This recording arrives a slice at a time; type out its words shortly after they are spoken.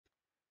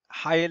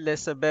Hi,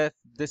 Elizabeth.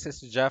 This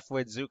is Jeff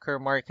with Zucker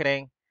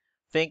Marketing.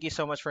 Thank you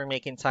so much for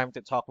making time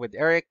to talk with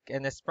Eric.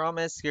 And as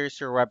promised, here's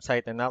your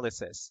website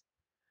analysis.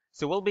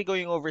 So we'll be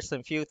going over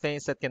some few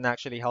things that can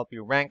actually help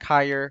you rank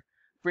higher,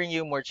 bring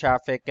you more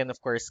traffic, and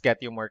of course, get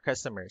you more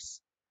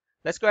customers.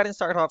 Let's go ahead and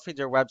start off with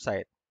your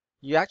website.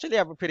 You actually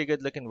have a pretty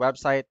good looking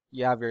website.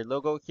 You have your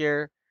logo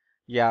here.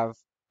 You have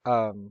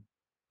um,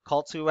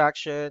 call to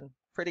action,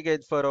 pretty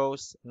good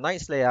photos,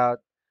 nice layout.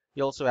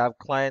 You also have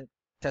client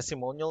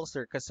testimonials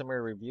or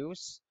customer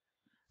reviews.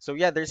 So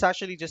yeah, there's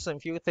actually just some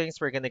few things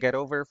we're gonna get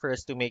over for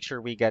us to make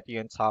sure we get you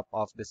on top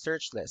of the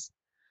search list.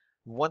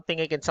 One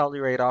thing I can tell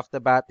you right off the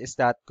bat is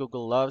that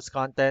Google loves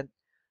content.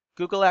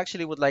 Google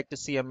actually would like to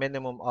see a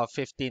minimum of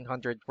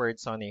 1,500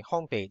 words on a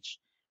homepage.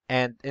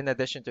 And in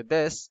addition to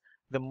this,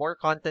 the more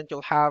content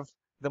you'll have,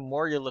 the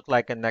more you look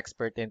like an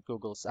expert in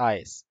Google's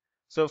eyes.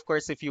 So of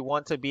course, if you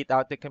want to beat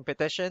out the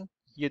competition,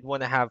 you'd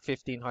want to have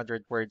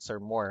 1,500 words or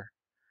more.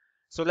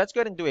 So let's go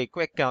ahead and do a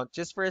quick count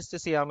just for us to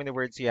see how many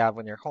words you have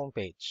on your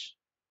homepage.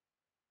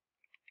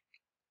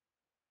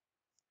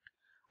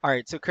 All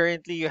right, so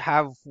currently you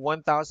have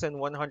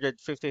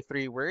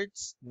 1,153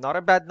 words. Not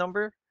a bad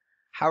number.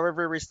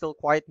 However, we're still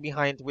quite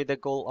behind with the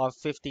goal of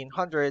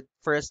 1,500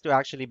 for us to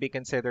actually be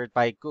considered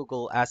by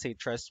Google as a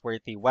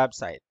trustworthy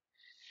website.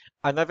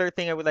 Another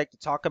thing I would like to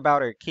talk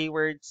about are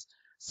keywords.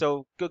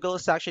 So Google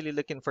is actually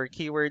looking for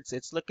keywords.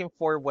 It's looking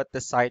for what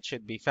the site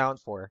should be found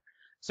for.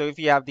 So if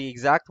you have the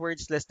exact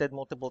words listed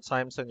multiple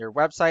times on your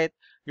website,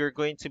 you're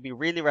going to be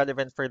really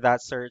relevant for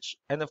that search.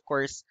 And of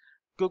course,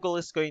 Google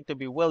is going to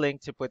be willing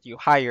to put you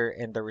higher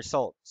in the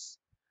results.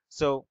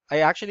 So I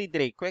actually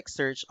did a quick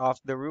search of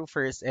the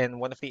roofers in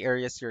one of the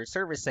areas you're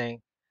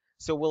servicing.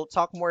 So we'll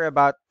talk more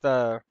about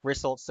the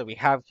results that we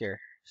have here.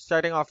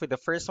 Starting off with the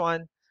first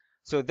one.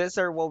 So these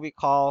are what we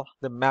call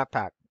the map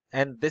pack.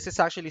 And this is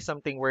actually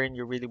something wherein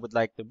you really would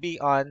like to be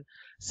on,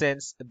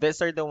 since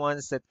these are the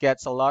ones that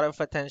gets a lot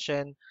of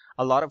attention,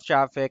 a lot of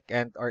traffic,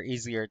 and are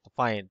easier to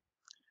find.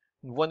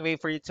 One way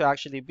for you to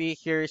actually be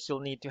here is you'll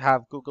need to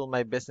have Google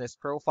My Business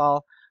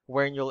profile,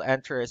 wherein you'll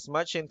enter as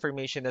much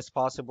information as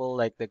possible,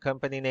 like the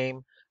company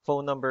name,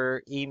 phone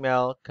number,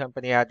 email,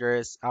 company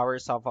address,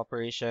 hours of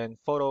operation,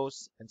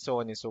 photos, and so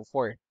on and so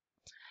forth.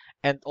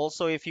 And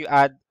also, if you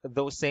add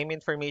those same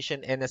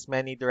information in as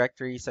many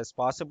directories as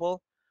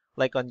possible,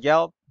 like on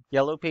Yelp,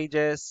 Yellow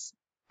Pages,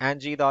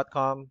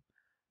 Angie.com,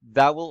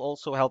 that will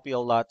also help you a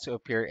lot to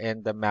appear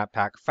in the map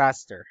pack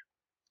faster.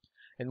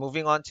 And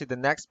moving on to the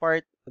next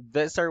part,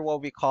 these are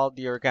what we call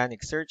the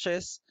organic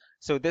searches.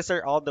 So these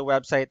are all the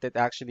website that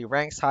actually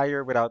ranks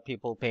higher without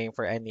people paying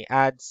for any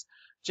ads,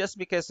 just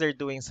because they're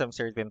doing some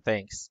certain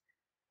things.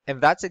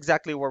 And that's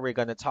exactly what we're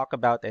going to talk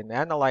about and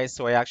analyze.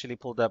 So I actually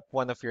pulled up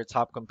one of your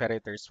top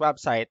competitors'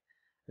 website.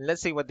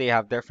 Let's see what they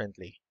have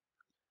differently.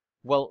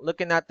 Well,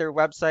 looking at their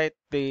website,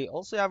 they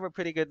also have a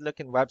pretty good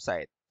looking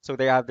website. So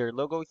they have their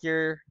logo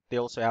here. They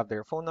also have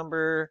their phone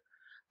number,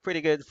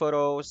 pretty good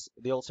photos.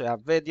 They also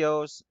have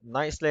videos,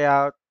 nice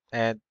layout,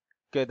 and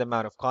good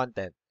amount of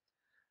content.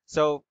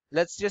 So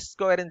let's just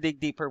go ahead and dig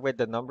deeper with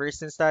the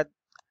numbers instead.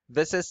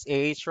 This is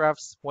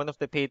Ahrefs, one of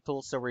the paid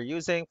tools that we're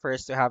using for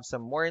us to have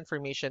some more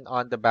information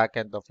on the back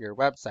end of your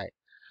website.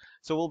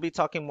 So we'll be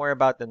talking more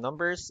about the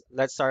numbers.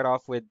 Let's start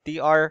off with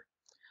DR.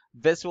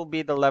 This will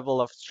be the level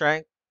of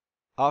strength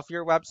of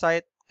your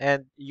website,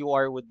 and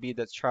UR would be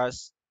the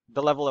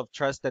level of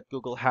trust that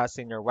Google has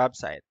in your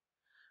website.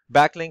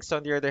 Backlinks,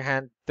 on the other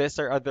hand, these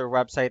are other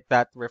website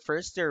that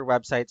refers to your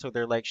website, so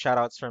they're like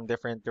shoutouts from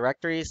different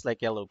directories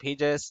like Yellow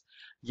Pages,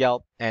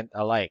 Yelp, and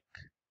alike.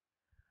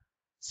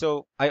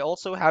 So I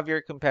also have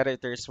your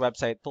competitor's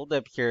website pulled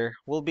up here.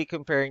 We'll be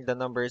comparing the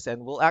numbers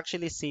and we'll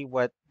actually see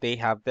what they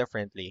have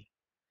differently.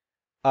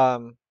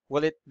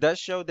 Well, it does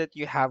show that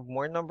you have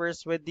more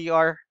numbers with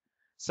DR.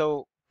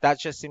 So that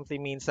just simply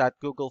means that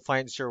Google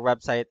finds your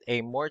website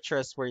a more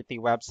trustworthy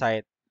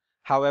website.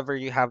 However,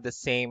 you have the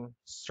same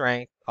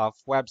strength of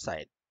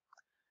website.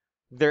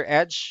 Their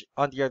edge,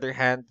 on the other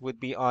hand,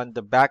 would be on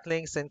the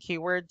backlinks and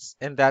keywords,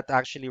 and that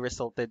actually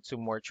resulted to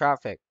more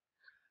traffic.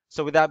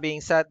 So with that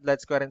being said,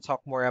 let's go ahead and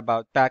talk more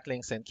about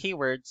backlinks and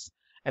keywords,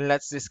 and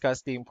let's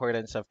discuss the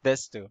importance of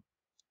this too.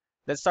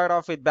 Let's start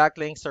off with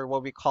backlinks, or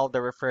what we call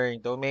the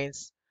referring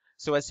domains.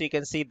 So as you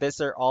can see,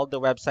 these are all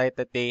the website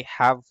that they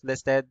have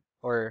listed,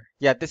 or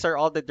yeah, these are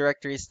all the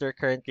directories they're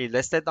currently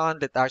listed on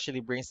that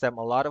actually brings them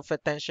a lot of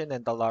attention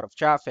and a lot of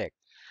traffic.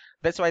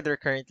 That's why they're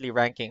currently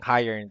ranking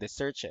higher in the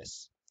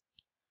searches.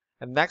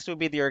 And next will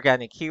be the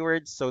organic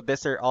keywords. So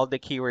these are all the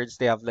keywords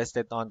they have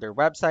listed on their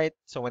website.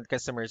 So when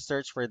customers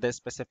search for these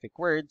specific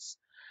words,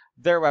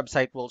 their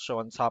website will show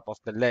on top of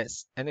the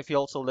list. And if you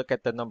also look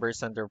at the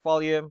numbers under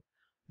volume,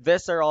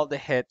 these are all the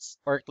hits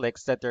or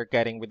clicks that they're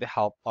getting with the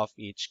help of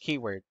each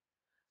keyword.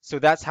 So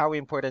that's how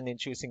important in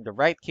choosing the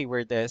right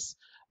keyword is.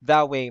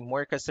 That way,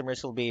 more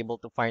customers will be able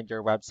to find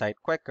your website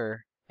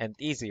quicker and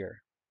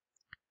easier.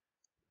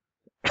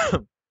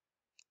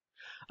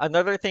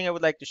 Another thing I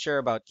would like to share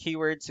about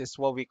keywords is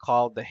what we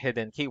call the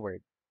hidden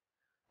keyword.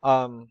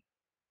 Um,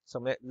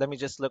 let me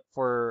just look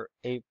for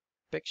a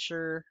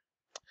picture.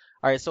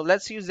 All right, so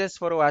let's use this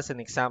photo as an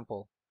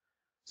example.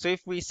 So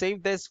if we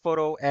save this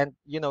photo and,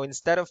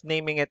 instead of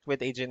naming it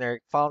with a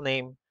generic file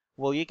name,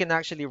 well, you can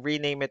actually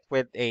rename it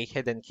with a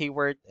hidden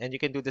keyword, and you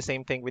can do the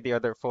same thing with the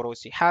other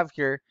photos you have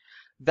here.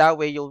 That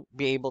way you'll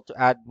be able to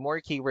add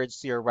more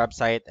keywords to your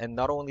website, and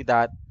not only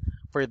that,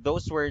 for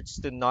those words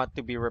to not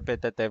to be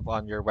repetitive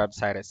on your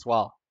website as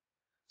well.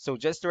 So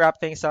just to wrap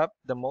things up,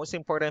 the most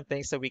important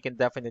things that we can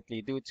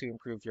definitely do to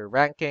improve your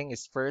ranking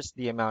is first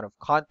the amount of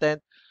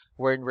content,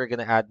 wherein we're going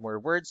to add more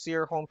words to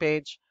your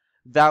homepage.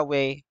 That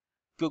way,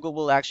 Google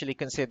will actually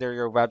consider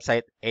your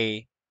website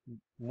a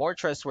more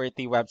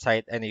trustworthy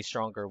website and a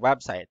stronger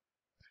website.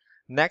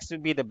 Next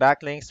would be the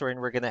backlinks, wherein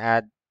we're going to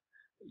add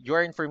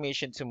your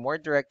information to more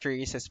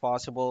directories as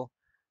possible.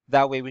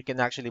 That way, we can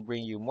actually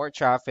bring you more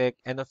traffic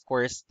and, of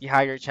course, the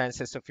higher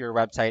chances of your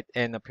website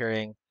in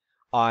appearing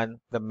on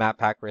the map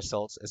hack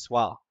results as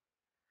well.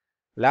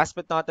 Last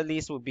but not the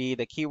least would be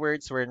the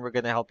keywords, wherein we're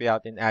going to help you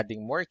out in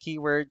adding more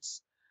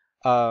keywords,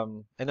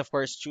 and of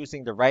course,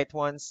 choosing the right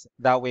ones.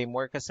 That way,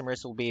 more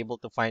customers will be able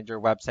to find your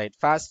website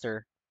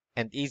faster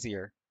and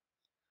easier.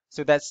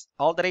 So that's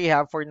all that I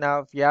have for now.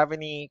 If you have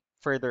any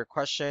further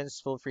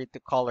questions, feel free to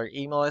call or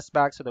email us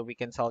back so that we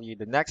can tell you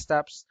the next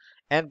steps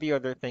and the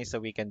other things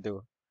that we can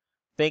do.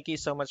 Thank you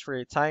so much for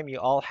your time. You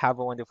all have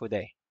a wonderful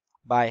day.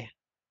 Bye.